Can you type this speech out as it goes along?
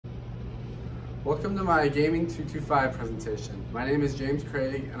Welcome to my Gaming 225 presentation. My name is James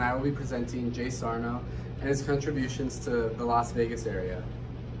Craig and I will be presenting Jay Sarno and his contributions to the Las Vegas area.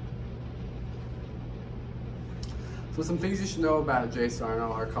 So some things you should know about Jay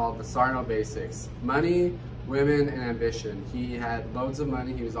Sarno are called the Sarno basics: money, women, and ambition. He had loads of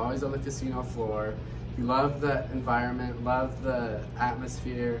money, he was always on the casino floor, he loved the environment, loved the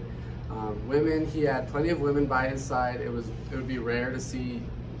atmosphere. Women, he had plenty of women by his side. It would be rare to see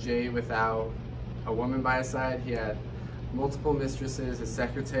Jay without a woman by his side. He had multiple mistresses, his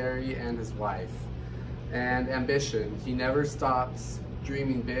secretary, and his wife. And ambition, he never stopped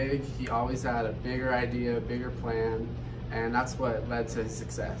dreaming big. He always had a bigger idea, a bigger plan, and that's what led to his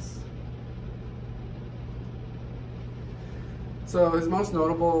success. So his most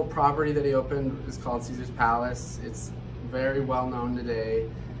notable property that he opened is called Caesar's Palace. It's very well known today.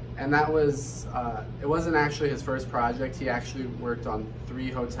 And that was, it wasn't actually his first project. He actually worked on 3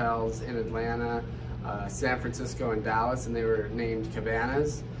 hotels in Atlanta, San Francisco, and Dallas, and they were named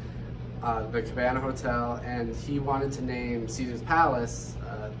Cabanas. The Cabana Hotel, and he wanted to name Caesar's Palace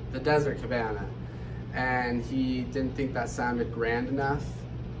the Desert Cabana. And he didn't think that sounded grand enough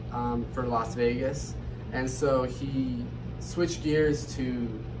for Las Vegas. And so he switched gears to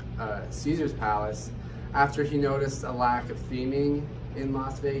Caesar's Palace after he noticed a lack of theming in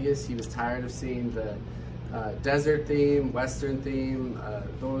Las Vegas. He was tired of seeing the desert theme, western theme,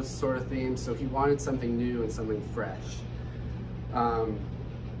 those sort of themes, so he wanted something new and something fresh.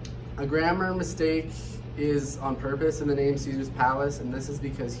 A grammar mistake is on purpose in the name Caesar's Palace, and this is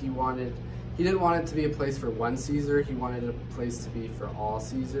because he didn't want it to be a place for one Caesar, he wanted a place to be for all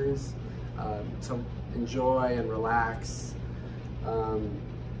Caesars, to enjoy and relax.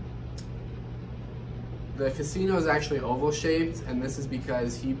 The casino is actually oval shaped, and this is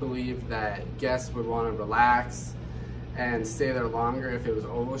because he believed that guests would want to relax and stay there longer if it was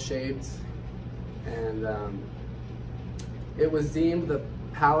oval shaped. And it was deemed the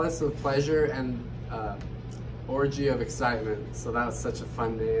Palace of Pleasure and Orgy of Excitement, so that was such a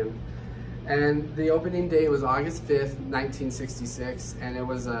fun name. And the opening day was August 5th, 1966, and it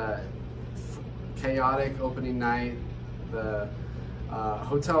was a chaotic opening night. The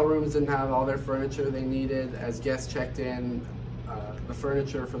hotel rooms didn't have all their furniture they needed. As guests checked in, the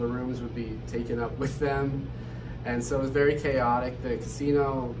furniture for the rooms would be taken up with them. And so it was very chaotic. The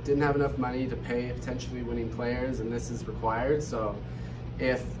casino didn't have enough money to pay potentially winning players, and this is required. So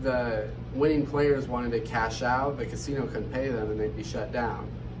if the winning players wanted to cash out, the casino couldn't pay them and they'd be shut down.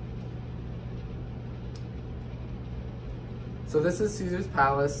 So this is Caesar's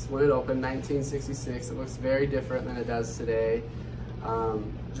Palace when it opened, 1966. It looks very different than it does today.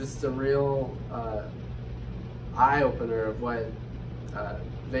 Just a real eye-opener of what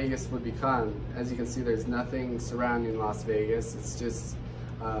Vegas would become. As you can see, there's nothing surrounding Las Vegas. It's just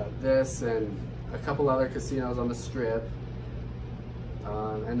this and a couple other casinos on the Strip.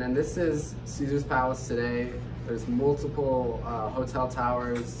 And then this is Caesar's Palace today. There's multiple hotel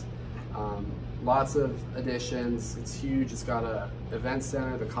towers, lots of additions. It's huge. It's got an event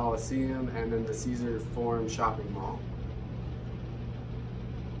center, the Coliseum, and then the Caesar Forum shopping mall.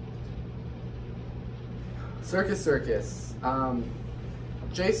 Circus.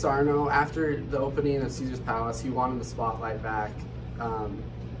 Jay Sarno, after the opening of Caesar's Palace, he wanted the spotlight back.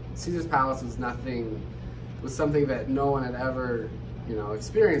 Caesar's Palace was something that no one had ever,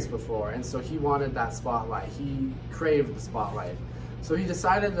 experienced before, and so he wanted that spotlight. He craved the spotlight. So he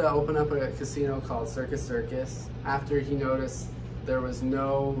decided to open up a casino called Circus after he noticed there was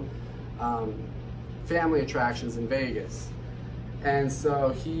no family attractions in Vegas. And so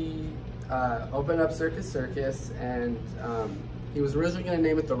he opened up Circus, and he was originally going to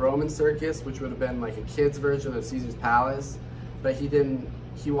name it the Roman Circus, which would have been like a kid's version of Caesar's Palace, but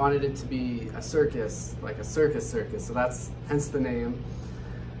he wanted it to be a circus, like a circus, so that's hence the name.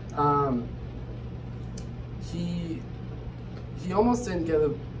 He almost didn't get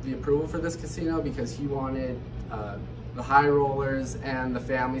the approval for this casino because he wanted the high rollers and the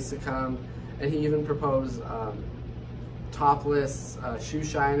families to come, and he even proposed topless shoe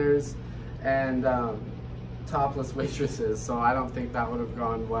shiners and topless waitresses, so I don't think that would have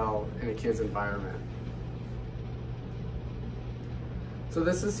gone well in a kid's environment. So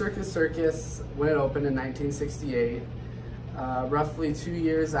this is Circus when it opened in 1968. Roughly 2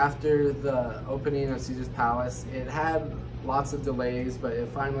 years after the opening of Caesar's Palace. It had lots of delays, but it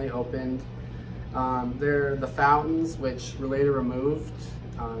finally opened. There are the fountains, which were later removed.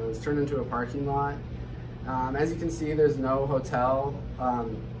 It was turned into a parking lot. As you can see, there's no hotel.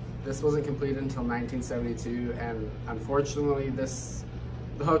 This wasn't completed until 1972, and unfortunately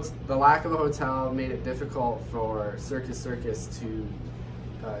the lack of a hotel made it difficult for Circus to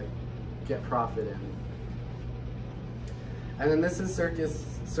get profit in. And then this is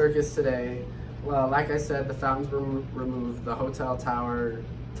Circus today. Well, like I said, the fountains were removed, the hotel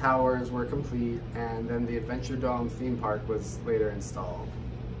towers were complete, and then the Adventure Dome theme park was later installed.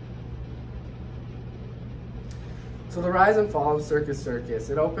 So the rise and fall of Circus.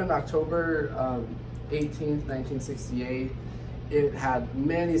 It opened October 18th, 1968. It had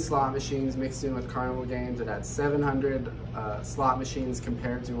many slot machines mixed in with carnival games. It had 700 slot machines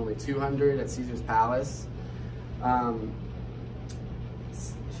compared to only 200 at Caesar's Palace.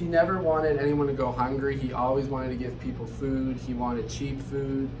 He never wanted anyone to go hungry. He always wanted to give people food. He wanted cheap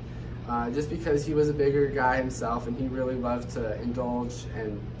food, just because he was a bigger guy himself and he really loved to indulge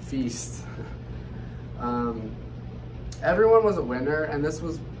and feast. Everyone was a winner, and this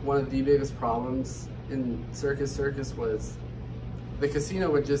was one of the biggest problems in Circus was the casino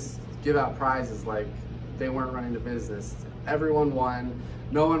would just give out prizes like they weren't running a business. Everyone won,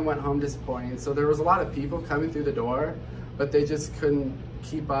 no one went home disappointed. So there was a lot of people coming through the door, but they just couldn't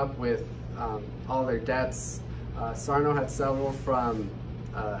keep up with all their debts. Sarno had several from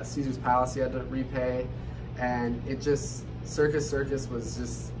Caesar's Palace he had to repay, and it just, Circus was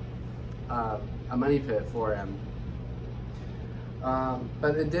just a money pit for him.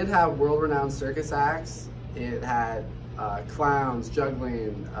 But it did have world-renowned circus acts. It had clowns,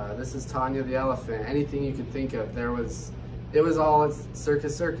 juggling, this is Tanya the elephant, anything you could think of. It was all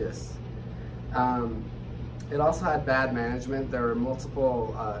Circus. It also had bad management. There were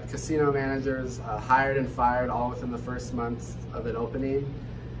multiple casino managers hired and fired all within the first month of it opening.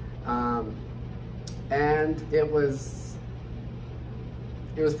 And it was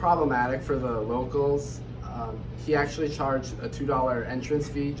problematic for the locals. He actually charged a $2 entrance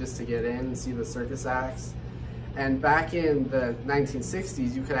fee just to get in and see the circus acts. And back in the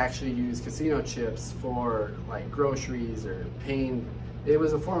 1960s, you could actually use casino chips for like groceries or paying. It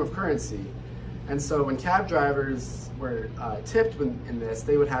was a form of currency. And so when cab drivers were tipped in this,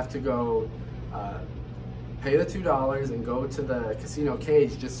 they would have to go pay the $2 and go to the casino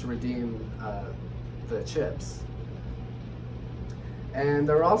cage just to redeem the chips. And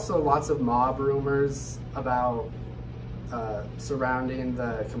there were also lots of mob rumors about surrounding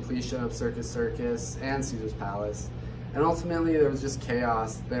the completion of Circus and Caesar's Palace. And ultimately there was just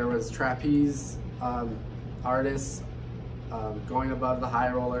chaos. There was trapeze artists going above the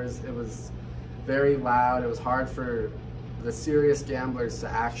high rollers. It was very loud. It was hard for the serious gamblers to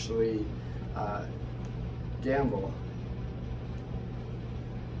actually gamble.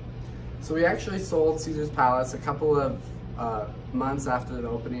 So we actually sold Caesar's Palace a couple of months after the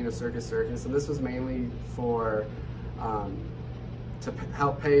opening of Circus, and this was mainly for to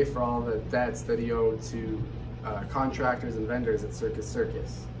help pay for all the debts that he owed to contractors and vendors at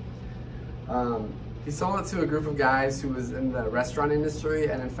Circus. He sold it to a group of guys who was in the restaurant industry,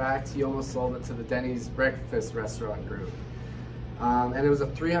 and in fact he almost sold it to the Denny's breakfast restaurant group. And it was a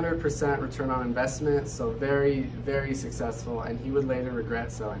 300% return on investment, so very, very successful, and he would later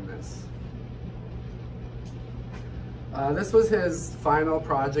regret selling this. This was his final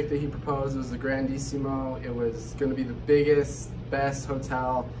project that he proposed. It was the Grandissimo. It was going to be the biggest, best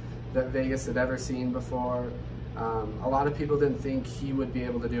hotel that Vegas had ever seen before. A lot of people didn't think he would be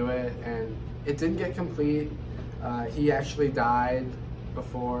able to do it, and it didn't get complete. He actually died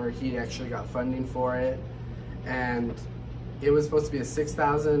before he actually got funding for it, and it was supposed to be a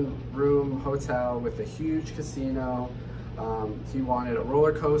 6,000 room hotel with a huge casino. He wanted a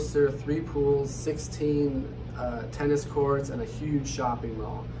roller coaster, 3 pools, 16 tennis courts, and a huge shopping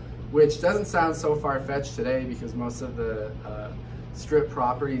mall, which doesn't sound so far-fetched today because most of the strip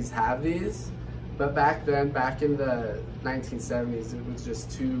properties have these. But back then, back in the 1970s, it was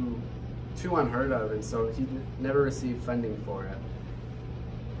just too unheard of, and so he never received funding for it.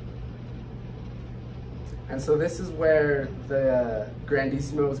 And so this is where the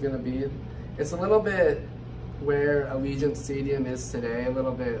Grandissimo is going to be. It's a little bit where Allegiant Stadium is today, a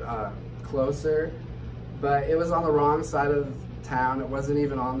little bit closer, but it was on the wrong side of town. It wasn't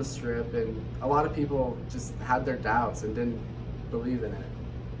even on the strip, and a lot of people just had their doubts and didn't believe in it.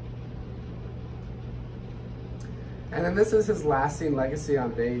 And then this is his lasting legacy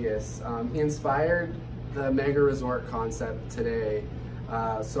on Vegas. He inspired the mega resort concept today.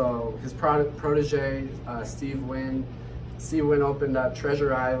 So his protege, Steve Wynn opened up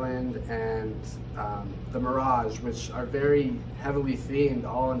Treasure Island and the Mirage, which are very heavily themed,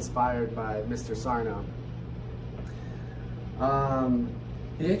 all inspired by Mr. Sarno.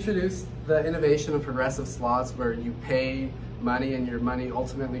 He introduced the innovation of progressive slots where you pay money and your money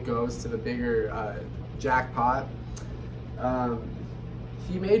ultimately goes to the bigger jackpot.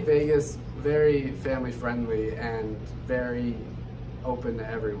 He made Vegas very family friendly and very open to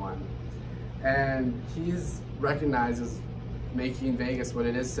everyone. And he's recognized as making Vegas what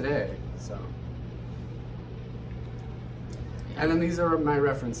it is today. So, and then these are my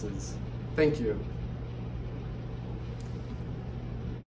references. Thank you.